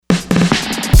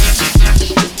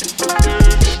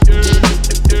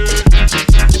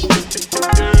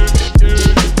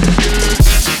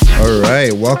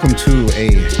welcome to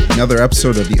another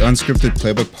episode of the Unscripted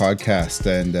Playbook Podcast.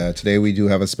 And today we do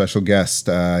have a special guest.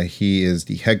 He is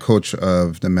the head coach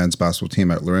of the men's basketball team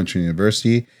at Laurentian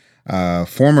University,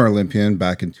 former Olympian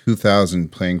back in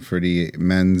 2000, playing for the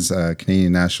men's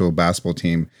Canadian national basketball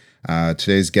team.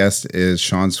 Today's guest is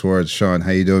Sean Swartz. Sean, how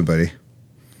you doing, buddy?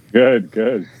 Good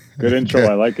intro.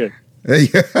 I like it.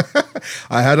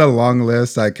 I had a long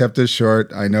list. I kept it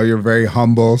short. I know you're very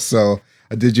humble, so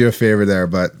I did you a favor there,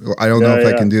 but I don't know if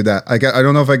I can do that. I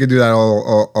don't know if I can do that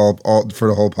all for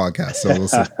the whole podcast. So we'll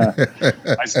see.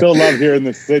 I still love hearing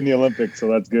the Sydney Olympics, so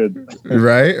that's good.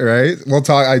 Right. We'll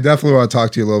talk. I definitely want to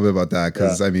talk to you a little bit about that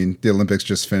because I mean the Olympics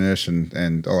just finished,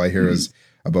 and all I hear is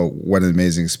about what an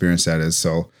amazing experience that is.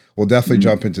 So we'll definitely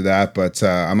jump into that. But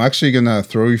I'm actually gonna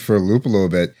throw you for a loop a little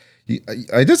bit.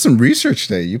 I did some research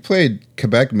today. You played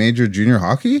Quebec Major Junior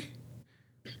Hockey?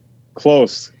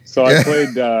 Close. So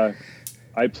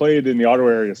I played in the Ottawa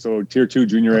area, so Tier 2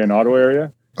 Junior A in Ottawa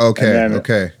area.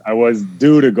 Okay. I was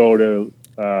due to go to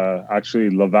actually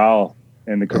Laval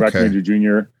in the Quebec Major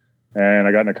Junior, and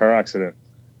I got in a car accident.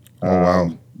 Oh,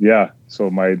 wow. Yeah. So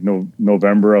my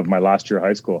November of my last year of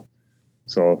high school.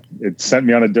 So it sent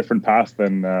me on a different path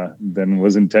than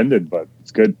was intended, but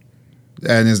it's good.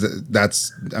 And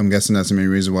I'm guessing that's the main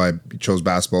reason why you chose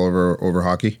basketball over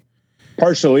hockey?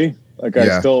 Partially. Like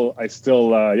I still,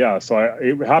 So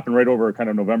it happened right over kind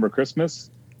of November, Christmas.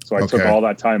 So I took all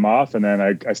that time off, and then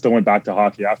I still went back to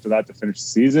hockey after that to finish the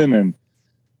season.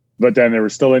 But then there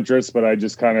was still interest, but I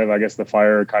just kind of, I guess the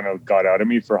fire kind of got out of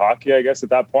me for hockey, I guess at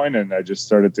that point. And I just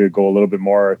started to go a little bit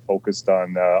more focused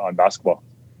on basketball.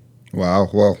 Wow.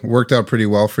 Well, worked out pretty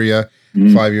well for you.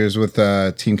 5 years with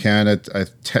Team Canada.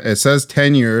 It says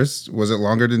 10 years. Was it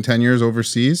longer than 10 years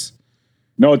overseas?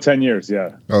 No, 10 years.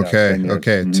 Yeah. Okay. 10 years.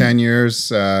 Okay. 10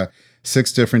 years,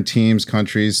 6 different teams,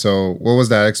 countries. So what was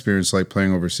that experience like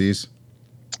playing overseas?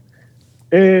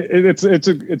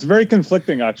 It's very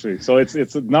conflicting, actually. So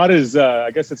it's not as,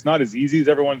 I guess it's not as easy as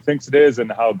everyone thinks it is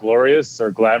and how glorious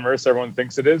or glamorous everyone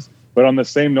thinks it is. But on the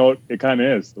same note, it kind of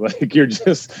is. Like you're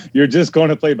just going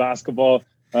to play basketball.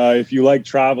 If you like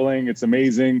traveling, it's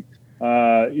amazing.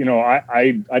 I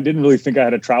didn't really think I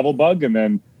had a travel bug, and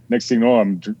then next thing you know,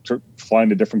 I'm flying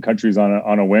to different countries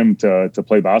on a whim to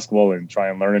play basketball and try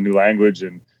and learn a new language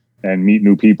and meet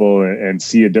new people and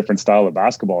see a different style of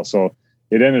basketball. So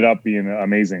it ended up being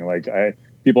amazing. Like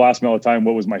people ask me all the time,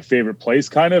 what was my favorite place,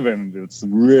 kind of, and it's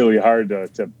really hard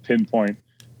to pinpoint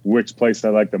which place I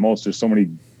like the most. There's so many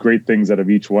great things out of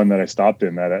each one that I stopped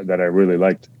in that I really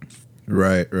liked.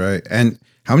 Right. And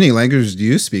how many languages do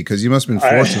you speak? Because you must have been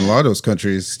forced in a lot of those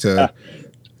countries to.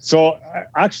 So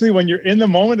actually, when you're in the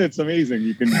moment, it's amazing.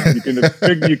 You can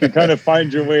kind of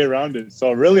find your way around it.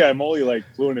 So really, I'm only like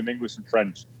fluent in English and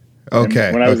French. Okay.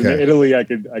 And when I was in Italy, I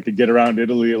could get around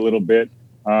Italy a little bit.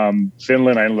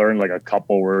 Finland, I learned like a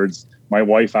couple words. My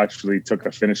wife actually took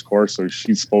a Finnish course, so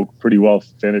she spoke pretty well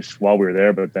Finnish while we were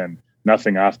there, but then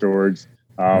nothing afterwards.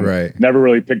 Never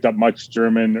really picked up much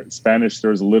German, Spanish. There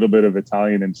was a little bit of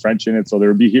Italian and French in it, so there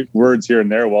would be words here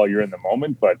and there while you're in the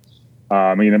moment. But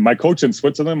my coach in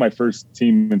Switzerland, my first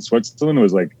team in Switzerland,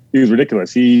 he was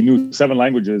ridiculous. He knew 7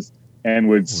 languages and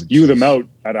would spew them out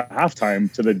at a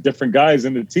halftime to the different guys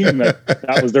in the team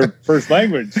that was their first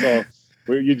language. So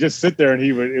you just sit there, and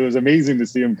it was amazing to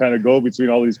see him kind of go between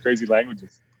all these crazy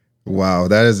languages. Wow,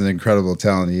 that is an incredible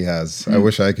talent he has. I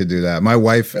wish I could do that. My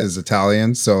wife is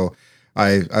Italian, so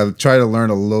I try to learn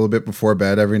a little bit before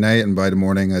bed every night, and by the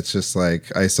morning it's just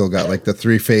like I still got like the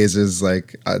 3 phases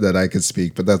that I could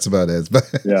speak, but that's about it.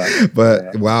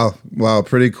 But wow,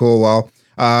 pretty cool. Well,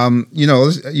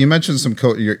 you mentioned some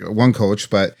one coach,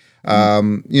 but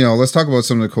let's talk about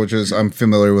some of the coaches. I'm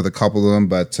familiar with a couple of them,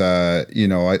 but I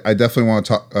definitely want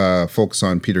to focus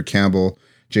on Peter Campbell,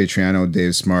 Jay Triano,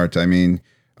 Dave Smart. I mean,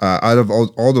 out of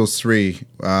all those 3,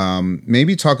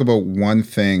 maybe talk about one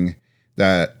thing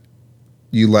that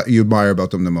you admire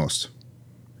about them the most.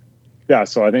 Yeah,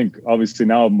 so I think obviously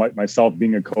now myself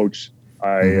being a coach,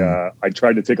 I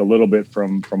tried to take a little bit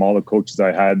from all the coaches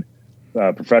I had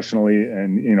professionally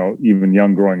and even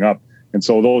young growing up. And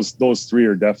so those 3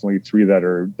 are definitely 3 that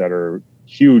are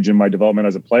huge in my development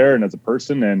as a player and as a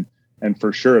person and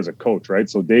for sure as a coach, right?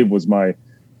 So Dave was my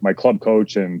club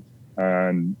coach and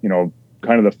kind of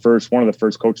one of the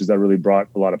first coaches that really brought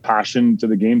a lot of passion to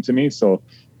the game to me. So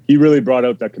he really brought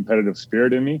out that competitive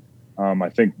spirit in me. I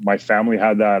think my family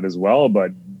had that as well,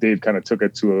 but Dave kind of took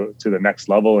it to the next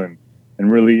level and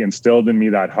really instilled in me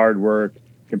that hard work,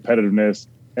 competitiveness,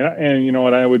 and you know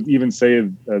what, I would even say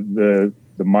the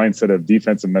mindset of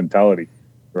defensive mentality,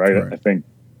 right? I think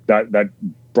that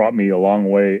brought me a long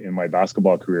way in my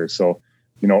basketball career. So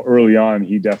early on,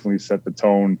 he definitely set the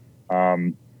tone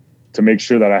to make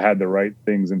sure that I had the right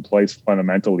things in place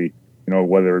fundamentally,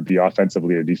 whether it be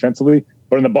offensively or defensively.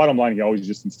 But in the bottom line, he always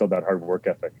just instilled that hard work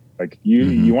ethic. Like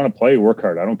you want to play, work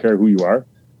hard. I don't care who you are.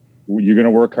 You're going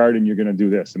to work hard and you're going to do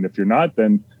this. And if you're not,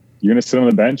 then you're going to sit on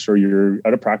the bench or you're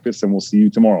out of practice and we'll see you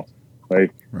tomorrow.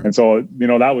 Like, right. And so,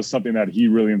 that was something that he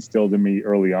really instilled in me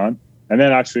early on. And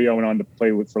then actually I went on to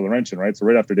play for Laurentian, right? So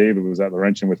right after David was at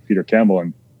Laurentian with Peter Campbell.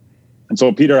 And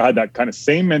so Peter had that kind of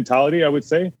same mentality, I would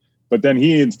say, but then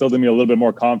he instilled in me a little bit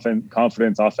more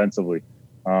confidence offensively.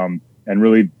 And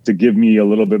really to give me a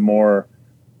little bit more,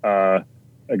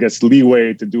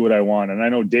 leeway to do what I want. And I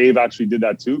know Dave actually did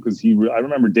that too, because I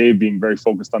remember Dave being very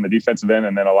focused on the defensive end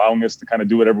and then allowing us to kind of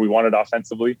do whatever we wanted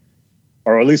offensively,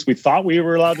 or at least we thought we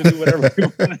were allowed to do whatever we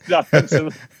wanted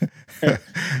offensively.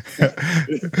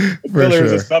 Until there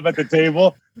was a sub at the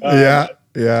table. Yeah.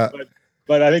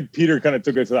 But I think Peter kind of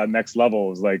took it to that next level. It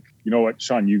was like, you know what,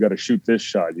 Sean, you got to shoot this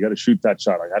shot. You got to shoot that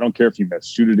shot. Like, I don't care if you miss,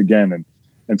 shoot it again.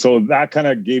 And so that kind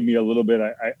of gave me a little bit.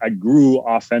 I grew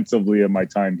offensively in my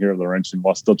time here at Laurentian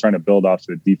while still trying to build off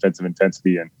the defensive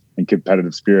intensity and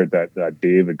competitive spirit that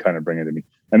Dave had kind of bring into me.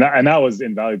 And that was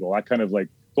invaluable. I kind of like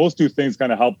those two things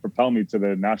kind of helped propel me to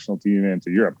the national team and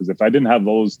to Europe. Because if I didn't have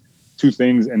those two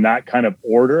things in that kind of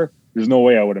order, there's no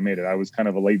way I would have made it. I was kind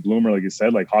of a late bloomer, like you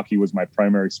said. Like hockey was my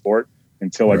primary sport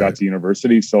until I got to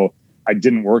university. So I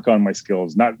didn't work on my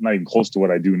skills, not even close to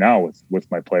what I do now with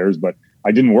my players, but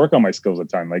I didn't work on my skills at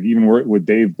the time. Like even with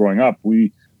Dave growing up,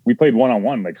 we played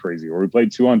 1-on-1 like crazy, or we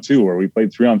played 2-on-2, or we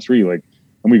played 3-on-3, like,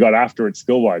 and we got after it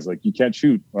skill wise. Like, you can't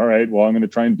shoot. All right, well, I'm going to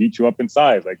try and beat you up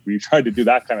inside. Like, we tried to do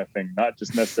that kind of thing, not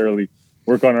just necessarily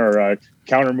work on our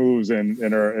counter moves and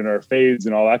our fades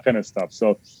and all that kind of stuff.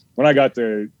 So when I got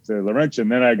to Laurentian,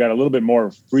 then I got a little bit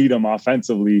more freedom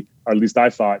offensively, or at least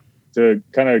I thought, to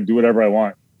kind of do whatever I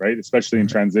want, right? Especially in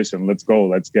transition. Let's go,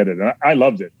 let's get it. And I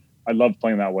loved it. I loved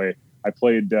playing that way. I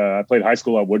played high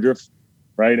school at Woodruff,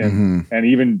 right? And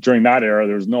even during that era,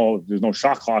 there's no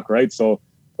shot clock, right? So,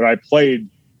 but I played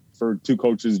for two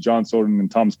coaches, John Soden and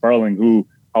Tom Sparling, who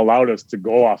allowed us to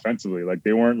go offensively. Like,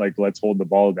 they weren't like, let's hold the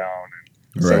ball down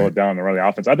and settle it down and run the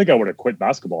offense. I think I would have quit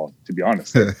basketball, to be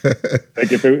honest.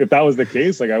 Like if that was the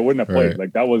case, like I wouldn't have played.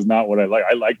 Like that was not what I like.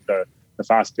 I liked the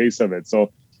fast pace of it.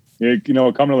 So, coming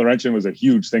to Laurentian was a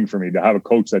huge thing for me, to have a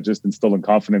coach that just instilled in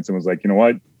confidence and was like, you know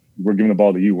what, we're giving the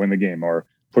ball to you, win the game, or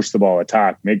push the ball,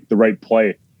 attack, make the right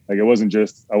play. Like I wasn't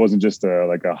just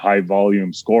a high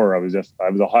volume scorer. I was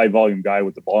a high volume guy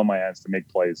with the ball in my hands to make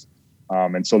plays.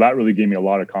 And so that really gave me a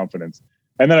lot of confidence.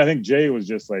 And then I think Jay's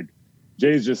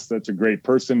just such a great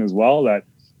person as well, that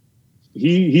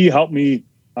he helped me.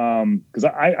 Cause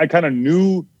I kind of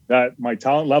knew that my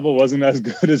talent level wasn't as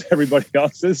good as everybody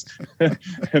else's.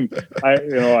 And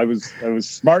I was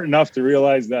smart enough to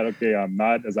realize that, okay, I'm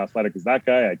not as athletic as that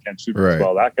guy. I can't shoot as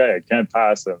well as that guy. I can't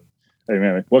pass. And hey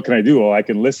man, what can I do? Well, I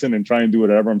can listen and try and do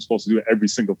whatever I'm supposed to do every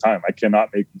single time. I cannot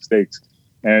make mistakes.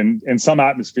 And in some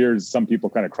atmospheres, some people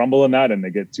kind of crumble in that and they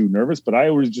get too nervous, but I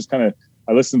always just I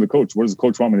listen to the coach. What does the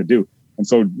coach want me to do? And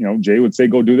so, Jay would say,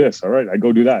 go do this. All right, I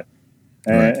go do that.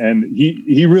 And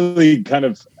he really kind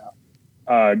of,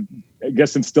 I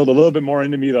guess, instilled a little bit more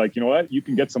into me, like, you know what, you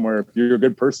can get somewhere if you're a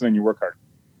good person and you work hard.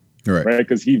 Right.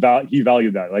 Because he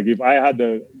valued that. Like if I had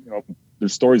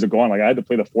there's stories that go on, like I had to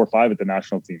play the 4-5 at the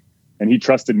national team, and he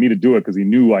trusted me to do it because he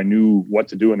knew I knew what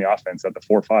to do in the offense at the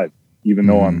 4-5, even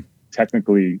though I'm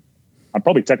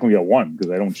probably technically a 1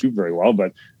 because I don't shoot very well,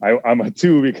 but I'm a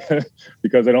 2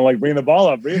 because I don't like bringing the ball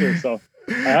up either. So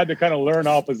I had to kind of learn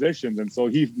all positions. And so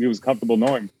he was comfortable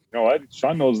knowing, you know what,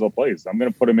 Sean knows the plays. I'm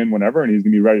going to put him in whenever, and he's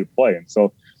going to be ready to play. And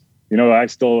so, I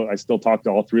still talk to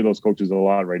all three of those coaches a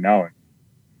lot right now.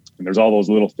 And there's all those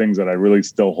little things that I really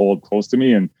still hold close to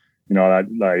me. And,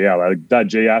 that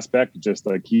Jay aspect, just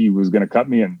like he was going to cut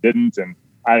me and didn't. And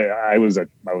I was like,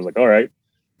 all right,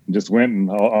 just went, and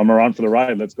I'm around for the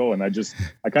ride. Let's go. And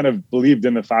I kind of believed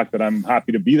in the fact that I'm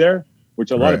happy to be there,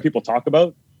 which a lot of people talk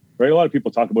about, right? A lot of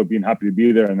people talk about being happy to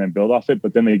be there and then build off it,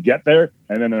 but then they get there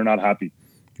and then they're not happy.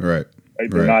 Right.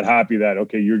 They're not happy that,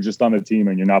 okay, you're just on the team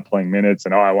and you're not playing minutes,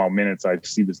 and I want minutes. I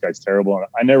see this guy's terrible. And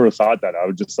I never thought that. I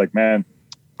was just like, man,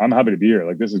 I'm happy to be here.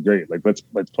 Like, this is great. Like, let's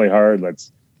play hard.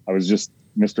 I was just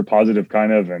Mr. Positive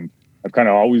kind of, and I've kind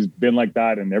of always been like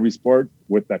that in every sport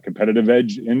with that competitive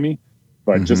edge in me.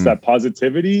 But just that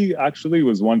positivity actually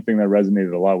was one thing that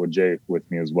resonated a lot with Jay with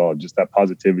me as well. Just that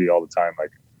positivity all the time.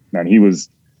 Like, man, he was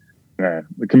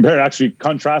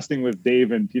contrasting with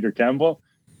Dave and Peter Campbell.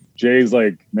 Jay's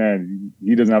like, man,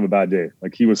 he doesn't have a bad day.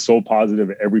 Like, he was so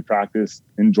positive at every practice,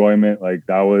 enjoyment. Like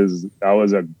that was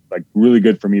really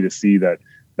good for me to see that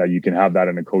you can have that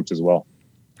in a coach as well.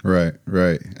 Right,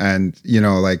 right. And,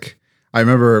 like I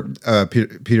remember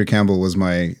Peter Campbell was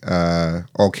my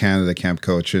all Canada camp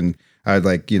coach. And I'd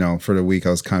like, for the week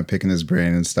I was kind of picking his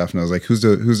brain and stuff. And I was like, who's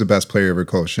the best player ever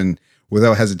coached? And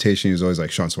without hesitation, he was always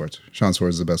like Sean Swartz. Sean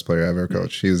Swartz is the best player I've ever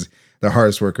coached. He was the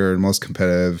hardest worker and most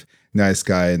competitive, nice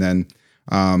guy. And then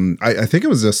I think it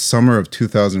was the summer of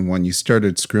 2001. You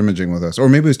started scrimmaging with us, or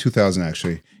maybe it was 2000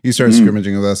 actually. You started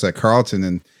scrimmaging with us at Carleton,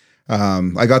 and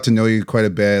I got to know you quite a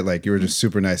bit. Like you were just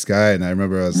super nice guy. And I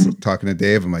remember I was talking to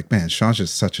Dave. I'm like, man, Sean's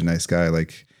just such a nice guy.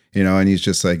 Like, and he's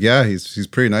just like, yeah, he's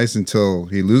pretty nice until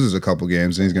he loses a couple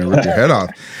games and he's going to rip your head off.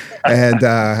 And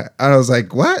I was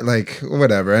like, what? Like,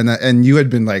 whatever. And you had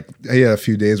been like, he had a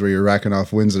few days where you're racking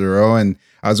off wins in a row. And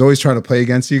I was always trying to play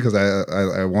against you because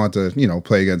I want to,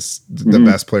 play against the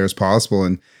best players possible.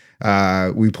 And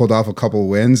we pulled off a couple of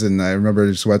wins, and I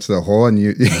remember just went to the hole, and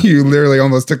you you literally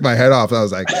almost took my head off. I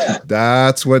was like,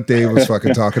 that's what Dave was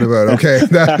fucking talking about. Okay,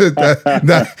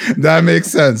 that makes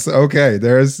sense. Okay,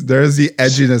 there's the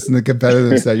edginess and the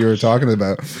competitiveness that you were talking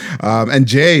about. And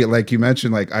Jay, like you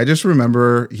mentioned, like I just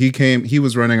remember he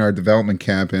was running our development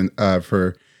camp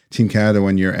for Team Canada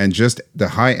one year, and just the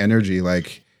high energy,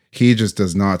 like he just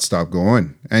does not stop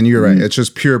going. And you're right, it's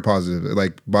just pure positive.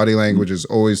 Like body language is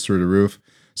always through the roof.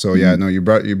 So yeah, no, you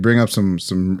bring up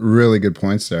some really good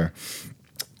points there.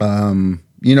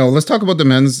 Let's talk about the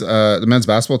men's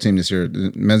basketball team this year,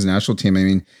 the men's national team. I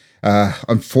mean,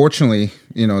 unfortunately,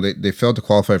 they failed to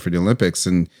qualify for the Olympics,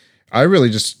 and I really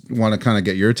just want to kind of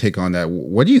get your take on that.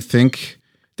 What do you think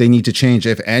they need to change,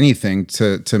 if anything,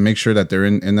 to make sure that they're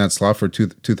in that slot for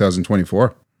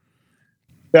 2024?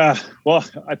 Yeah, well,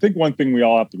 I think one thing we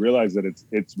all have to realize that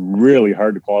it's really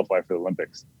hard to qualify for the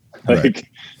Olympics. Like,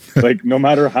 like no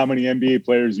matter how many NBA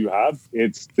players you have,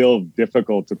 it's still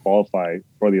difficult to qualify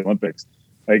for the Olympics.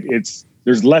 Like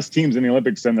there's less teams in the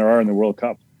Olympics than there are in the World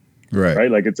Cup. Right.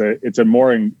 Like it's a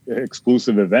more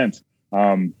exclusive event.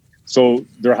 So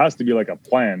there has to be like a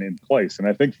plan in place. And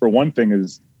I think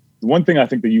I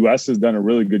think the US has done a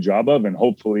really good job of, and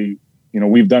hopefully,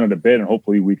 we've done it a bit, and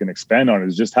hopefully we can expand on it,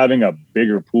 is just having a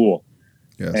bigger pool.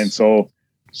 Yes. And so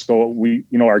we,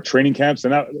 our training camps,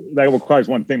 and that requires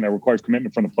one thing, that requires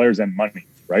commitment from the players and money,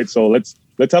 right? So let's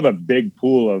have a big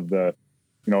pool of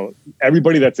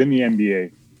everybody that's in the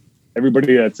NBA,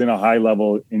 everybody that's in a high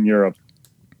level in Europe,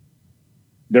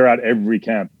 they're at every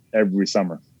camp every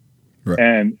summer. Right.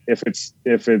 And if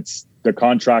it's the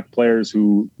contract players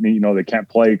who, they can't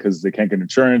play because they can't get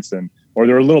insurance, or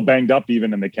they're a little banged up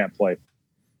even and they can't play,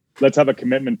 let's have a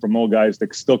commitment from those guys to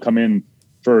still come in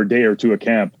for a day or two at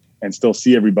camp and still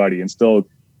see everybody and still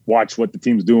watch what the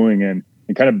team's doing and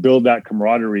kind of build that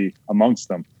camaraderie amongst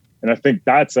them. And I think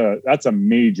that's a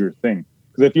major thing.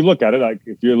 Because if you look at it, like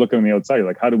if you're looking on the outside, you're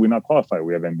like, how did we not qualify?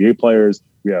 We have NBA players.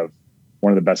 We have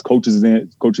one of the best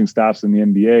coaching staffs in the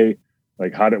NBA.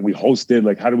 Like, how did we host it?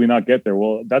 Like, how did we not get there?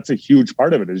 Well, that's a huge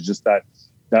part of it, is just that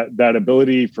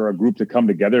ability for a group to come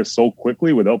together so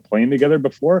quickly without playing together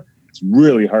before. It's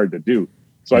really hard to do.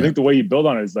 So I think the way you build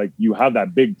on it is like you have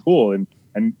that big pool,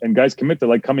 and guys commit to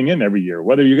like coming in every year,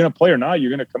 whether you're going to play or not. You're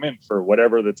going to come in for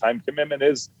whatever the time commitment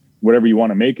is, whatever you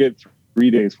want to make it, 3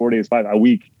 days, 4 days, 5 a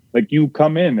week. Like you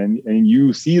come in and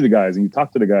you see the guys and you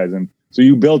talk to the guys, and so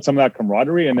you build some of that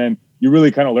camaraderie, and then you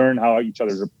really kind of learn how each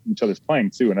other's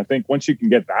playing too. And I think once you can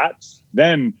get that,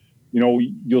 then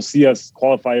you'll see us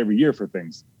qualify every year for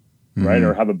things, right?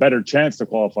 Or have a better chance to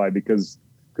qualify because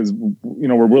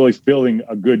we're really building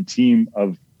a good team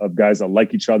of guys that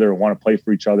like each other and want to play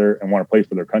for each other and want to play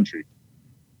for their country.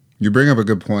 You bring up a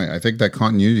good point. I think that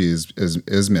continuity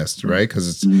is missed, right? Because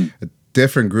it's a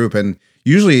different group, and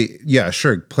usually, yeah,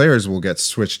 sure, players will get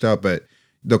switched up, but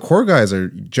the core guys are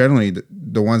generally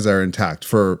the ones that are intact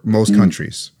for most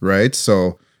countries, right?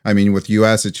 So, I mean, with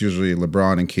US, it's usually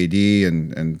LeBron and KD,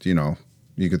 and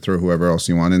you could throw whoever else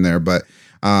you want in there, but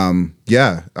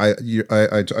yeah, I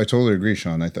totally agree,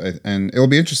 Sean. And it'll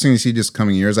be interesting to see this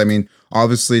coming years. I mean,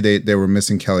 obviously they were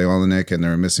missing Kelly Olynyk and they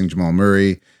were missing Jamal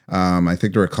Murray. I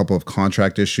think there were a couple of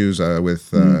contract issues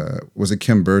with was it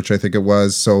Kim Birch? I think it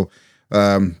was. So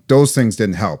those things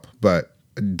didn't help. But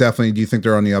definitely, do you think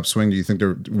they're on the upswing? Do you think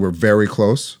we're very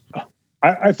close?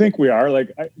 I think we are.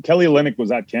 Like Kelly Olynyk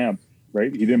was at camp,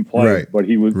 right? He didn't play, but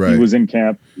he was in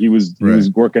camp. He was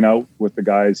working out with the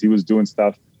guys. He was doing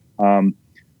stuff.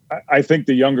 I think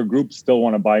the younger group still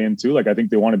want to buy into. Like, I think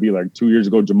they want to be like 2 years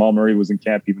ago, Jamal Murray was in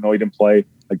camp, even though he didn't play,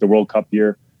 like the World Cup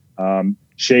year.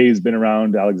 Shai's been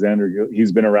around. Alexander,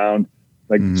 he's been around.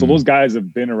 Like, so those guys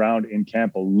have been around in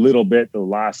camp a little bit, the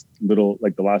last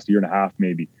year and a half,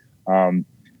 maybe.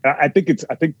 I think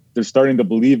they're starting to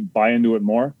buy into it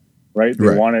more, right?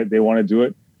 They want to do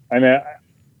it. And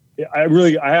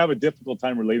I have a difficult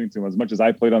time relating to him. As much as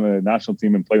I played on the national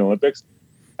team and played Olympics,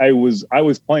 I was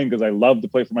playing because I loved to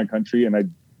play for my country,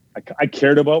 and I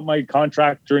cared about my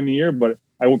contract during the year, but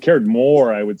I cared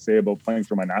more, I would say, about playing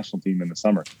for my national team in the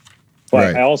summer.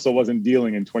 But I also wasn't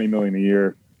dealing in $20 million a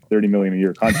year, $30 million a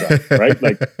year contract, right?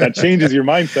 Like that changes your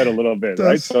mindset a little bit,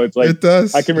 right? So it's like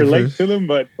I can relate to them,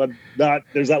 but not.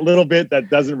 There's that little bit that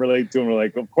doesn't relate to them. We're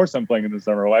like, of course I'm playing in the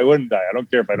summer. Why wouldn't I? I don't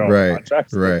care if I don't have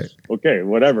contracts. Right. Okay,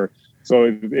 whatever. So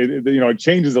it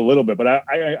changes a little bit, but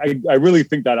I really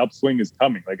think that upswing is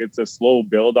coming. Like it's a slow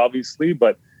build, obviously,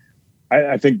 but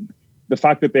I think the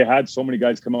fact that they had so many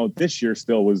guys come out this year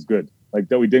still was good. Like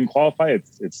that we didn't qualify,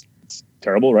 it's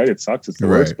terrible, right? It sucks. It's the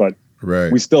worst, but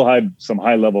we still had some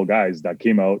high level guys that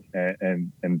came out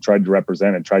and tried to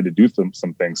represent and tried to do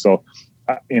some things. So,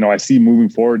 I see moving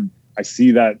forward, I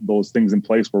see that those things in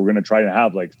place where we're going to try to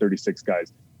have like 36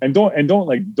 guys. And don't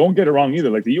get it wrong either.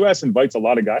 Like the U.S. invites a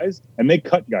lot of guys and they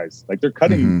cut guys. Like they're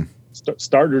cutting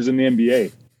starters in the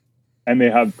NBA, and they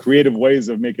have creative ways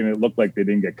of making it look like they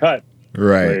didn't get cut.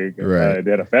 Right.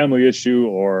 They had a family issue,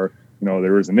 or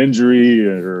there was an injury,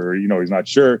 or he's not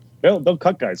sure. They'll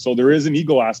cut guys. So there is an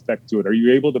ego aspect to it. Are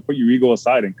you able to put your ego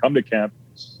aside and come to camp?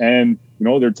 And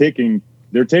they're taking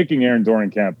Aaron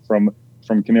Dorenkamp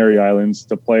from Canary Islands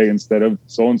to play instead of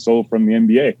so and so from the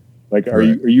NBA. Like, are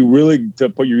you willing to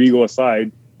put your ego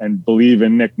aside and believe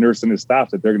in Nick Nurse and his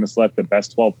staff that they're going to select the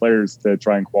best 12 players to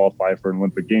try and qualify for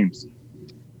Olympic Games?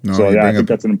 I think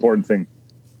that's an important thing.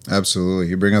 Absolutely.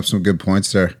 You bring up some good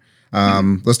points there.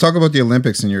 Let's talk about the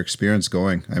Olympics and your experience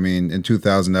going. I mean, in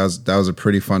 2000, that was a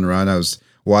pretty fun run. I was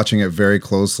watching it very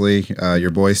closely. Your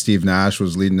boy Steve Nash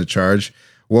was leading the charge.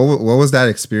 What was that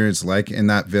experience like in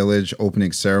that village,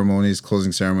 opening ceremonies,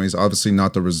 closing ceremonies? Obviously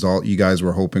not the result you guys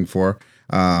were hoping for.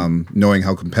 Knowing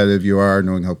how competitive you are,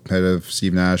 knowing how competitive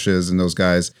Steve Nash is and those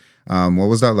guys. What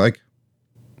was that like?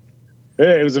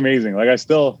 It was amazing. Like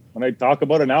when I talk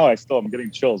about it now, I'm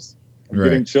getting chills.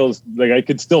 Getting chills. Like I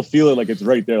could still feel it. Like it's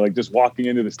right there. Like just walking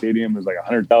into the stadium, there's like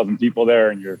 100,000 people there,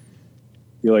 and you're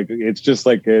like, it's just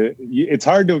like it's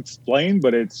hard to explain,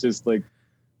 but it's just like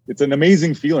it's an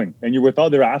amazing feeling. And you're with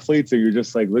other athletes, and you're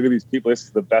just like, look at these people. This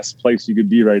is the best place you could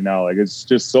be right now. Like it's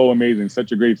just so amazing.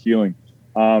 Such a great feeling.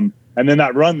 And then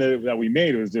that run that we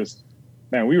made, it was just,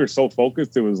 man, we were so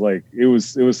focused. It was like it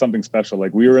was something special.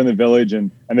 Like we were in the village,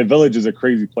 and the village is a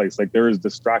crazy place. Like there is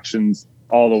distractions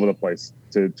all over the place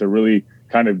to really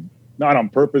kind of, not on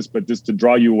purpose, but just to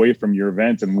draw you away from your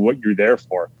event and what you're there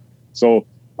for. So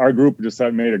our group just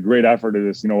had made a great effort of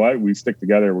this. You know what? We stick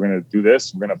together. We're going to do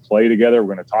this. We're going to play together.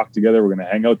 We're going to talk together. We're going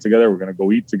to hang out together. We're going to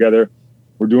go eat together.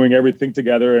 We're doing everything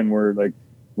together, and we're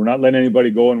not letting anybody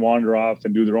go and wander off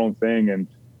and do their own thing and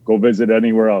go visit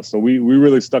anywhere else. So we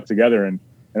really stuck together, and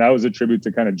that was a tribute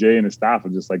to kind of Jay and his staff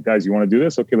of just like, guys, you want to do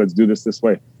this? Okay, let's do this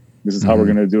way. This is how we're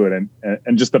going to do it.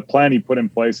 And just the plan he put in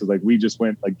place is like, we just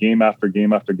went like game after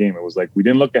game after game. It was like, we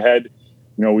didn't look ahead.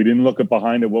 We didn't look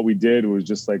behind at what we did. It was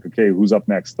just like, okay, who's up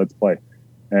next? Let's play.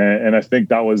 And I think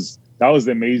that was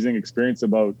the amazing experience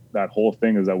about that whole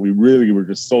thing, is that we really were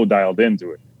just so dialed into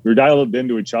it. We were dialed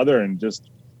into each other and just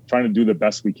trying to do the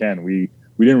best we can. We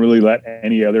didn't really let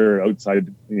any other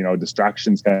outside,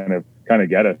 distractions kind of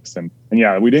get us. And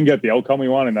yeah, we didn't get the outcome we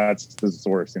wanted, and that's the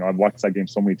worst. I've watched that game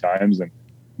so many times, and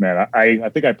man, I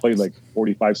think I played like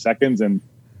 45 seconds, and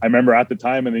I remember at the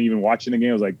time, and then even watching the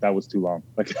game, I was like, that was too long.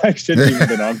 Like I shouldn't even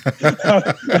been on.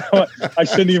 I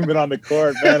shouldn't even been on the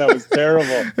court, man. That was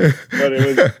terrible. But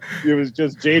it was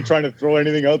just Jay trying to throw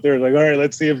anything out there. Like, all right,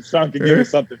 let's see if Sean can give us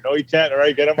something. No, he can't. All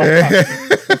right, get him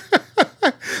off.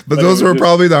 But those were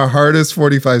probably the hardest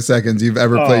 45 seconds you've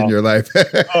ever played in your life.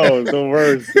 Oh, the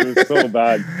worst. It was so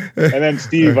bad. And then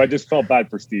Steve, I just felt bad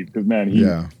for Steve because, man,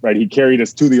 he carried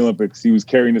us to the Olympics. He was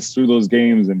carrying us through those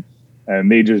games, and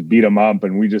they just beat him up,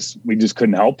 and we just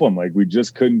couldn't help him. Like we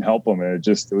just couldn't help him. And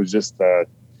it was just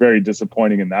very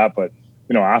disappointing in that. But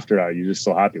after that, you're just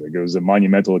so happy. Like it was a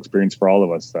monumental experience for all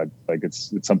of us. That like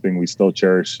it's something we still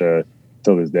cherish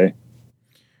till this day.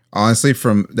 Honestly,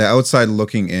 from the outside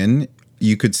looking in,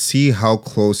 you could see how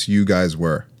close you guys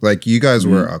were. Like you guys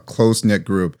were a close-knit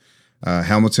group.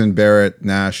 Hamilton, Barrett,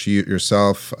 Nash,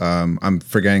 yourself. I'm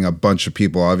forgetting a bunch of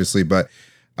people, obviously, but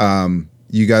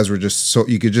you guys were just so,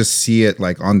 you could just see it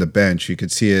like on the bench. You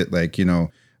could see it like,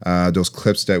 those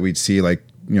clips that we'd see like,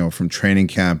 from training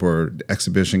camp or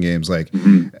exhibition games. Like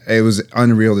it was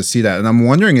unreal to see that. And I'm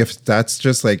wondering if that's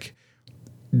just like,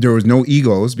 there was no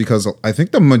egos, because I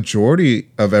think the majority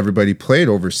of everybody played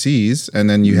overseas, and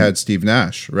then you had Steve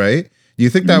Nash, right? Do you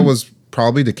think that was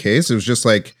probably the case? It was just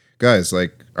like, guys,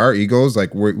 like our egos,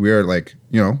 like we're like,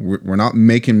 we're not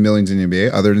making millions in the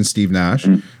NBA other than Steve Nash.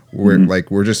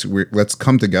 let's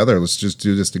come together. Let's just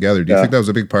do this together. Do you think that was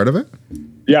a big part of it?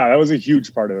 Yeah, that was a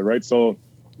huge part of it, right? So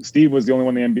Steve was the only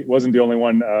one in the NBA, wasn't the only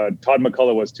one. Todd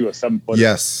McCullough was too, a 7-footer.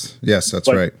 Yes, that's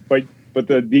right. But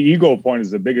the ego point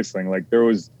is the biggest thing. Like there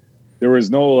was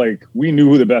no, like, we knew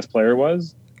who the best player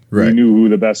was. Right. We knew who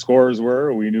the best scorers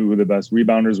were. We knew who the best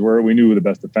rebounders were. We knew who the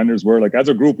best defenders were. Like, as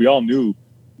a group, we all knew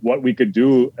what we could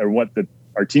do and what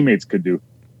our teammates could do.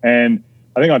 And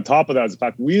I think on top of that is the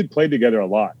fact we had played together a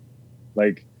lot.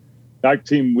 Like, that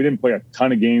team, we didn't play a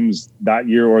ton of games that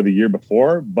year or the year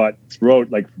before, but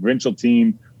throughout, like, provincial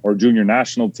team or junior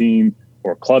national team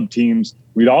or club teams,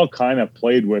 we'd all kind of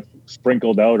played with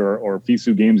sprinkled out or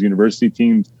FISU games, university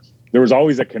teams. There was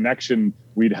always a connection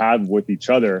we'd have with each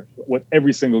other, with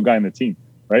every single guy in the team,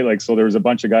 right? Like, so there was a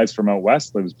bunch of guys from out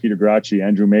west. There was Peter Gracci,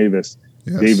 Andrew Mavis,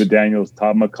 David Daniels,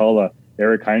 Todd McCullough,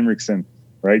 Eric Heinrichsen,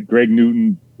 right? Greg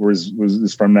Newton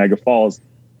was from Niagara Falls,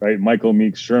 right? Michael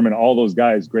Meeks, Sherman, all those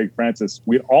guys, Greg Francis,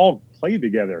 we'd all played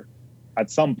together at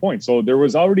some point. So there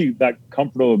was already that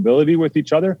comfortability with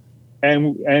each other.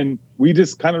 And we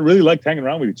just kind of really liked hanging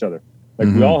around with each other.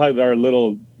 Like, we all had our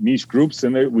little niche groups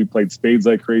in there. We played spades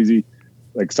like crazy.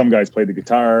 Like, some guys played the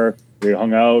guitar, they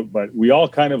hung out, but we all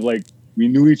kind of, like, we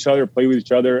knew each other, played with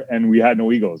each other, and we had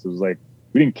no egos. It was like,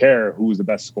 we didn't care who was the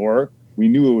best scorer. We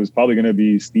knew it was probably going to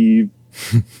be Steve.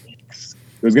 It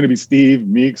was going to be Steve,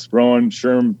 Meeks, Rowan,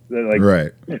 Sherm. Like,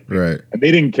 right. And they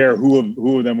didn't care who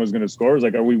of them was going to score. It was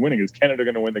like, are we winning? Is Canada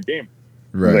going to win the game?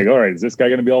 Right. Like, all right, is this guy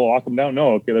going to be able to lock him down?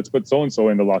 No. Okay, let's put so-and-so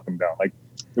in to lock him down. Like,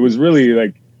 it was really,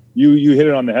 like, you hit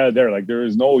it on the head there. Like, there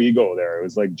is no ego there. It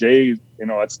was like Jay,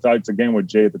 it starts again with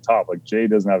Jay at the top. Like, Jay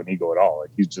doesn't have an ego at all. Like,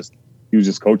 he was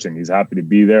just coaching. He's happy to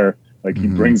be there. Like, he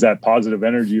brings that positive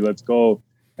energy. Let's go.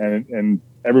 And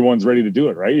everyone's ready to do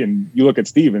it. Right. And you look at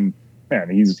Steve, and man,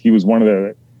 he was one of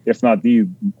the, if not the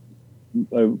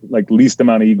least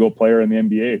amount of ego player in the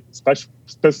NBA,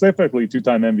 specifically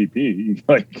 2-time MVP,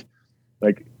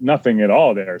 like nothing at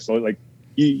all there. So, like,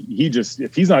 he just,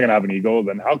 if he's not going to have an ego,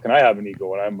 then how can I have an ego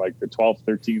when I'm like the 12th,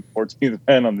 13th, 14th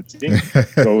man on the team?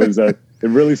 So it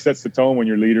really sets the tone when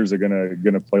your leaders are going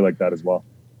to play like that as well.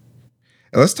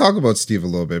 Let's talk about Steve a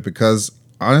little bit, because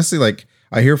honestly, like,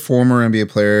 I hear former NBA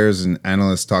players and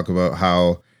analysts talk about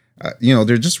how,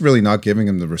 they're just really not giving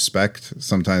him the respect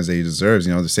sometimes that he deserves.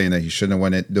 They're saying that he shouldn't have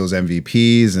won those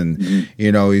MVPs, and,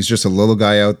 he's just a little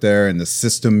guy out there, and the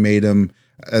system made him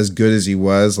as good as he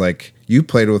was. Like, you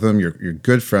played with him, you're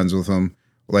good friends with him.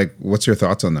 Like, what's your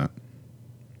thoughts on that?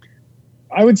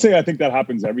 I would say I think that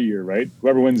happens every year, right?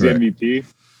 Whoever wins the MVP,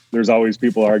 there's always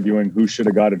people arguing who should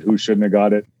have got it, who shouldn't have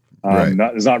got it.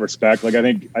 There's not respect. Like, I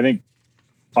think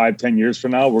 5-10 years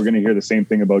from now, we're going to hear the same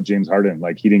thing about James Harden.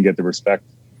 Like, he didn't get the respect.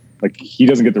 Like, he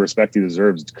doesn't get the respect he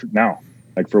deserves now.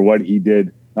 Like, for what he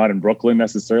did, not in Brooklyn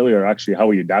necessarily, or actually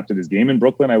how he adapted his game in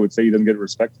Brooklyn, I would say he doesn't get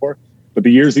respect for. But the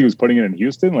years he was putting it in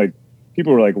Houston, like,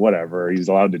 people were like, whatever, he's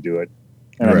allowed to do it.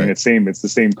 And I mean, it's the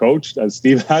same coach as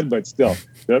Steve had, but still,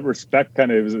 that respect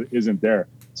kind of isn't there.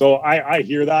 So I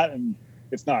hear that, and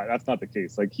that's not the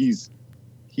case. Like, he's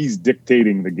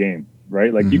dictating the game,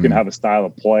 right? Like, you can have a style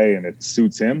of play and it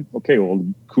suits him. Okay, well,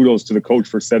 kudos to the coach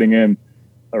for setting in,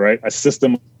 all right, a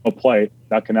system of play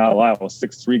that can now allow a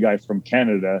 6'3" guy from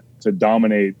Canada to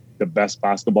dominate the best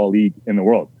basketball league in the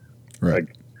world. Right.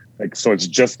 Like, so it's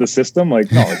just the system?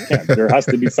 Like, no, it can't. There has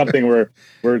to be something where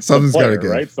it's something's the player, gotta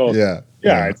give. Right? So yeah,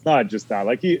 it's not just that.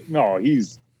 Like,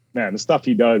 the stuff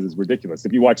he does is ridiculous.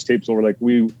 If you watch tapes over, like,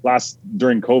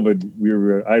 during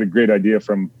COVID, I had a great idea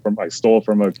I stole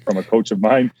from a coach of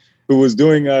mine who was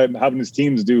doing having his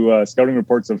teams do scouting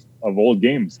reports of old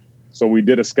games. So we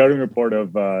did a scouting report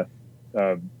of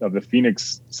the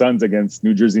Phoenix Suns against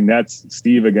New Jersey Nets,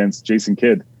 Steve against Jason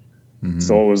Kidd.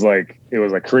 So it was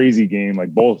a crazy game.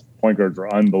 Like, both point guards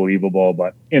were unbelievable,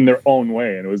 but in their own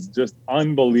way. And it was just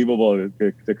unbelievable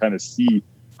to kind of see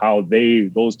how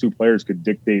those two players could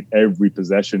dictate every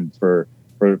possession for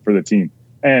the team.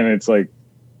 And it's like,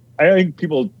 I think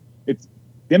the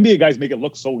NBA guys make it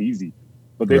look so easy,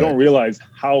 but they don't realize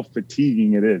how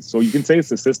fatiguing it is. So you can say it's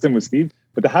the system with Steve,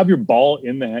 but to have your ball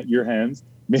in your hands,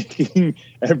 making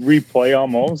every play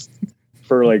almost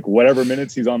for like whatever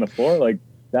minutes he's on the floor, like,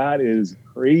 that is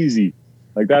crazy.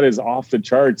 Like, that is off the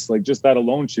charts. Like, just that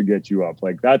alone should get you up.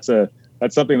 Like, that's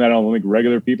something that I don't think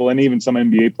regular people, and even some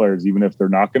NBA players, even if they're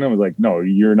knocking them, is like, no,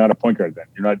 you're not a point guard then.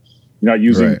 You're not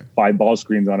using 5 ball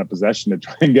screens on a possession to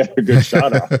try and get a good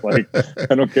shot off. Like,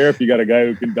 I don't care if you got a guy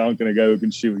who can dunk and a guy who can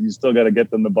shoot. You still got to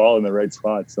get them the ball in the right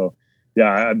spot. So, yeah,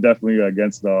 I'm definitely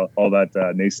against all that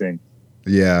naysaying.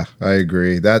 Yeah, I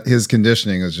agree. That his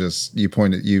conditioning is just, you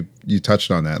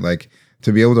touched on that. Like,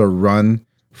 to be able to run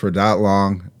for that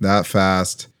long, that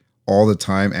fast, all the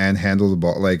time and handle the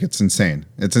ball. Like it's insane.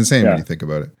 It's insane when you think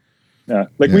about it. Yeah.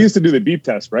 Like we used to do the beep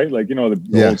test, right? Like,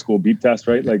 the old school beep test,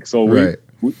 right? Like, so we,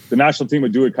 the national team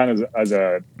would do it kind of as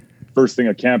a first thing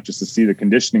at camp just to see the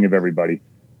conditioning of everybody.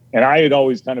 And I had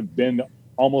always kind of been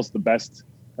almost the best.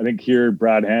 I think here,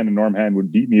 Brad Hand and Norm Hand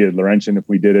would beat me at Laurentian if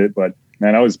we did it. But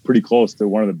man, I was pretty close to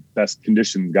one of the best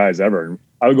conditioned guys ever.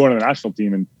 I would go into the national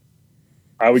team and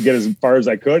I would get as far as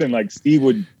I could. And like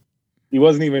Steve he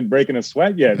wasn't even breaking a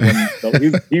sweat yet.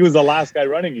 He was the last guy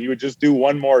running. He would just do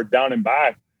one more down and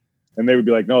back. And they would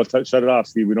be like, no, shut it off,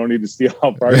 Steve. We don't need to see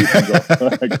how far you can go.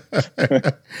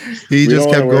 He just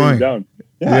kept going. Down.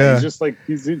 Yeah. He's just like,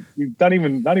 he's not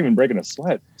even breaking a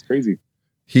sweat. It's crazy.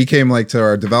 He came like to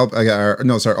our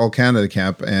All Canada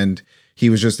camp, and he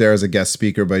was just there as a guest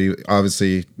speaker, but he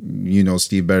obviously,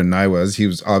 Steve better than I was. He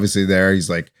was obviously there. He's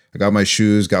like, I got my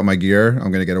shoes, got my gear.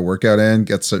 I'm going to get a workout in,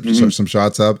 get some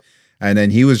shots up. And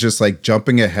then he was just like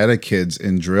jumping ahead of kids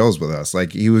in drills with us.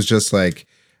 Like he was just like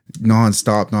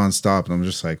nonstop. And I'm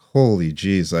just like, holy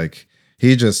geez. Like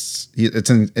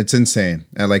it's insane.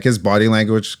 And like his body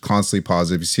language, constantly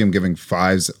positive. You see him giving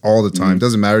fives all the time.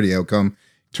 Doesn't matter the outcome.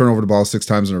 Turn over the ball 6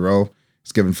 times in a row.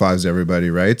 He's giving fives to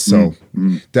everybody, right? So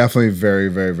definitely very,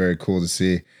 very, very cool to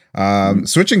see.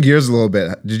 Switching gears a little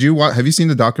bit. Have you seen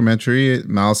the documentary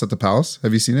Malice at the Palace?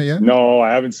 Have you seen it yet? No,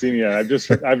 I haven't seen it yet.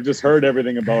 I've just heard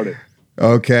everything about it.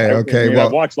 Okay.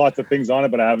 I've watched lots of things on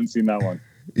it, but I haven't seen that one.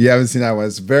 You haven't seen that one.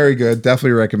 It's very good.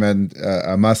 Definitely recommend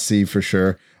a must see for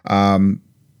sure.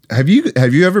 Have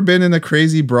you ever been in a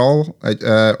crazy brawl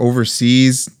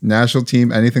overseas, national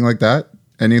team, anything like that?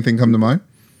 Anything come to mind?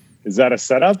 Is that a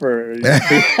setup or?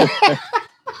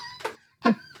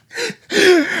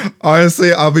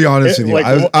 Honestly, I'll be honest with you.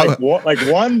 Like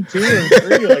 1, 2, and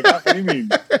 3. Like, what do you mean?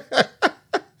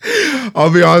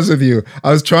 I'll be honest with you. I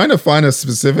was trying to find a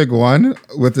specific one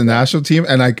with the national team,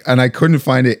 and I couldn't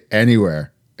find it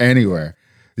anywhere.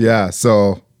 Yeah,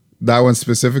 so that one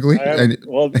specifically.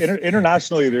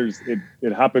 Internationally,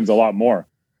 it happens a lot more.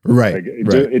 Right. Like,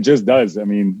 it just does. I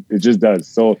mean, it just does.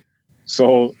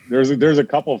 So there's a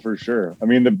couple for sure. I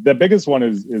mean, the biggest one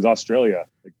is Australia.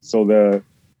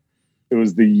 It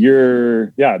was the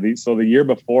year, the year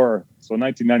before, so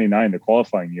 1999, the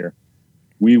qualifying year,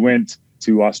 we went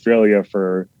to Australia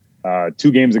for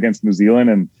 2 games against New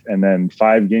Zealand and then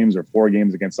 5 games or 4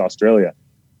 games against Australia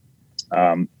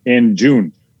in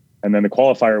June. And then the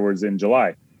qualifier was in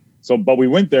July. But we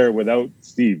went there without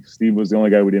Steve. Steve was the only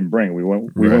guy we didn't bring. We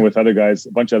went with other guys,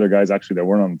 a bunch of other guys actually that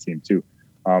weren't on the team too.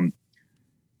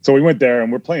 So we went there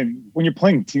and when you're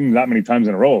playing teams that many times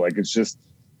in a row, like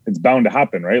it's bound to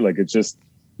happen, right? Like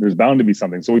there's bound to be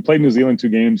something. So we played New Zealand 2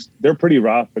 games. They're pretty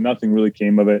rough, but nothing really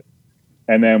came of it.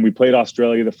 And then we played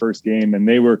Australia the first game, and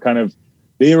they were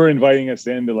inviting us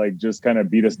in to like just kind of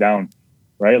beat us down,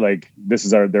 right? Like this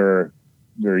is their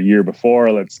year before.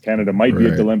 Canada might be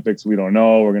at the Olympics. We don't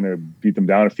know. We're gonna beat them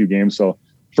down a few games. So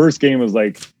first game was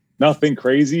like nothing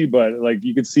crazy, but like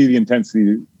you could see the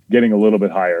intensity getting a little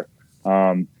bit higher.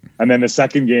 And then the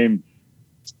second game,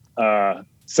 I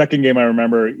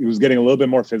remember it was getting a little bit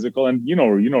more physical, and you know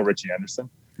Richie Anderson.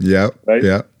 Yeah. Right.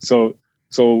 Yeah.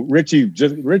 So Richie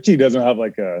doesn't have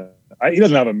he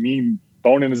doesn't have a mean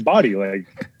bone in his body. Like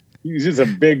he's just a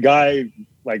big guy,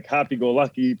 like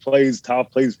happy-go-lucky, plays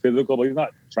tough, plays physical, but he's not